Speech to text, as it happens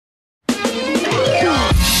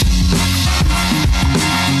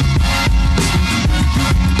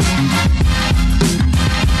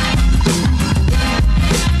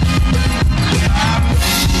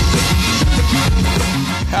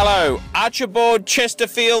Archibald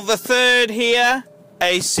Chesterfield III here,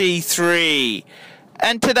 AC3.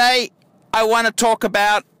 And today I want to talk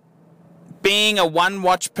about being a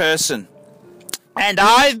one-watch person. And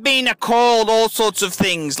I've been called all sorts of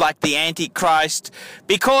things like the Antichrist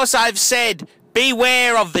because I've said,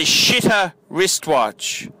 beware of the shitter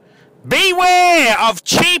wristwatch. Beware of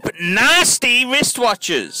cheap, nasty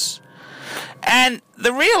wristwatches. And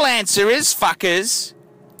the real answer is, fuckers,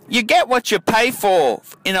 you get what you pay for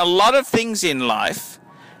in a lot of things in life,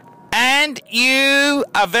 and you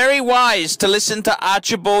are very wise to listen to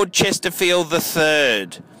Archibald Chesterfield III.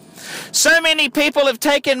 So many people have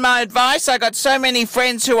taken my advice. I got so many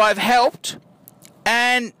friends who I've helped,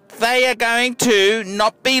 and they are going to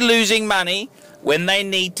not be losing money when they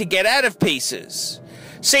need to get out of pieces.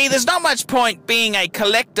 See, there's not much point being a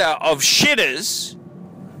collector of shitters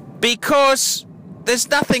because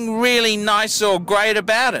there's nothing really nice or great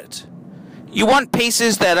about it. You want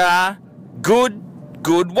pieces that are good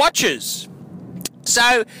watches.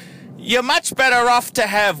 So you're much better off to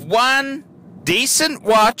have one decent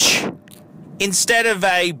watch instead of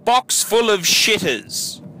a box full of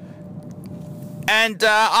shitters. And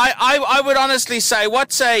I would honestly say,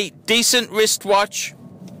 what's a decent wristwatch?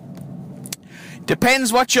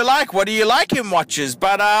 Depends what you like. What do you like in watches?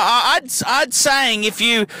 But I'd saying if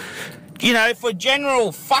if we're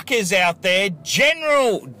general fuckers out there,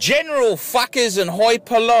 general fuckers and hoi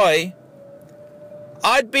polloi,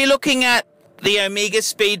 I'd be looking at the Omega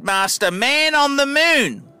Speedmaster Man on the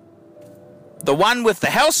Moon. The one with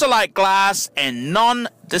the Halcyon glass and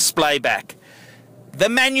non-display back. The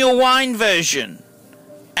manual wine version.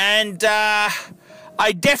 And I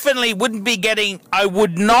definitely wouldn't be getting, I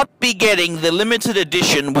would not be getting the limited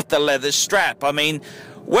edition with the leather strap. I mean,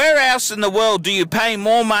 where else in the world do you pay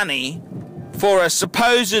more money for a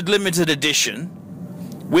supposed limited edition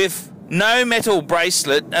with no metal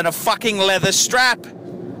bracelet and a fucking leather strap?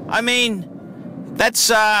 I mean, that's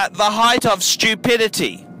the height of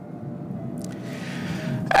stupidity.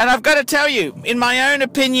 And I've got to tell you, in my own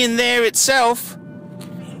opinion there itself,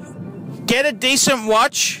 get a decent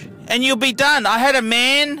watch and you'll be done. I had a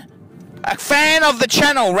man, a fan of the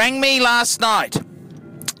channel, rang me last night.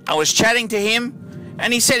 I was chatting to him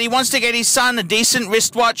and he said he wants to get his son a decent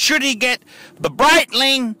wristwatch. Should he get the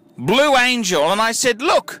Breitling Blue Angel? And I said,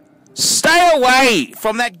 look, stay away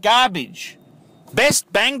from that garbage. Best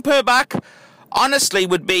bang per buck, honestly,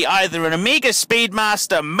 would be either an Omega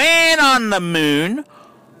Speedmaster Man on the Moon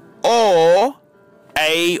or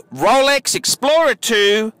a Rolex Explorer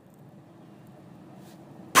 2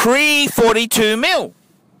 pre-42mm,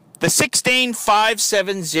 the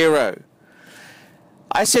 16570.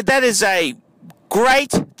 I said that is a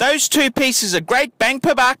great, those two pieces are great bang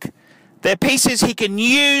per buck. They're pieces he can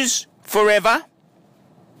use forever.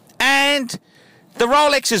 And the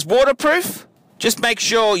Rolex is waterproof. Just make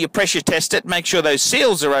sure you pressure test it, make sure those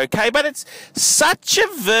seals are okay. But it's such a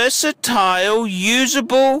versatile,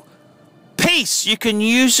 usable piece. You can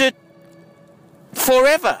use it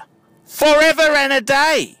forever. Forever and a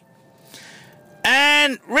day.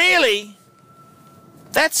 And really,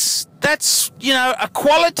 that's a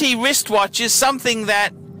quality wristwatch is something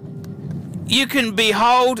that you can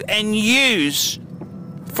behold and use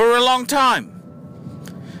for a long time.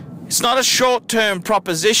 It's not a short-term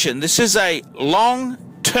proposition. This is a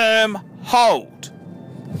long-term hold.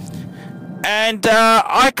 And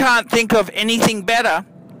I can't think of anything better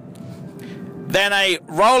than a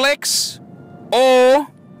Rolex or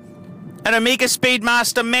an Omega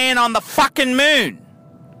Speedmaster Man on the fucking moon.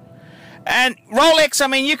 And Rolex, I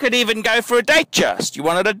mean, you could even go for a Datejust. You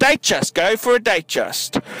wanted a Datejust, go for a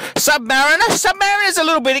Datejust. Submariner's a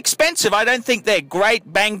little bit expensive. I don't think they're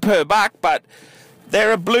great bang per buck, but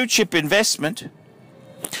they're a blue chip investment.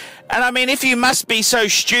 And I mean, if you must be so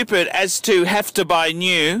stupid as to have to buy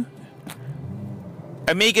new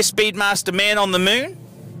Omega Speedmaster Man on the Moon,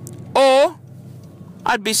 or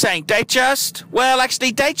I'd be saying Datejust. Well,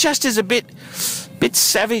 actually, Datejust is a bit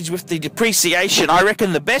savage with the depreciation. I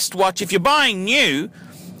reckon the best watch, if you're buying new,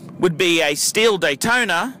 would be a steel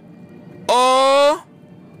Daytona or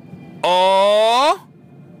a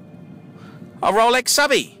Rolex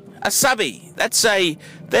subby. A subby.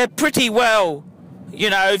 They're pretty well,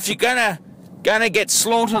 if you're gonna get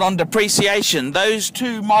slaughtered on depreciation, those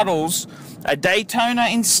two models, a Daytona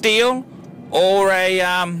in steel or a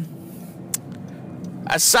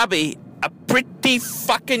subby, are pretty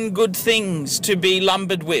fucking good things to be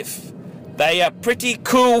lumbered with. They are pretty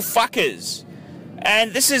cool fuckers.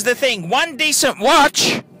 And this is the thing, one decent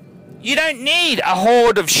watch, you don't need a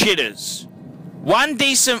horde of shitters. One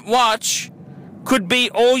decent watch could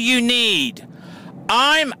be all you need.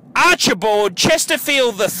 I'm Archibald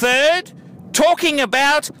Chesterfield III, talking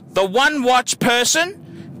about the one watch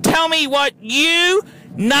person. Tell me what you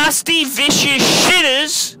nasty, vicious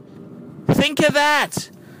shitters think of that.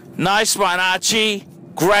 Nice one, Archie.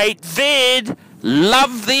 Great vid.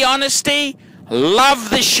 Love the honesty. Love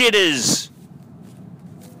the shitters.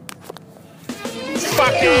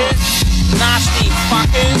 Fuckers. Nasty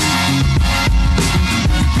fuckers.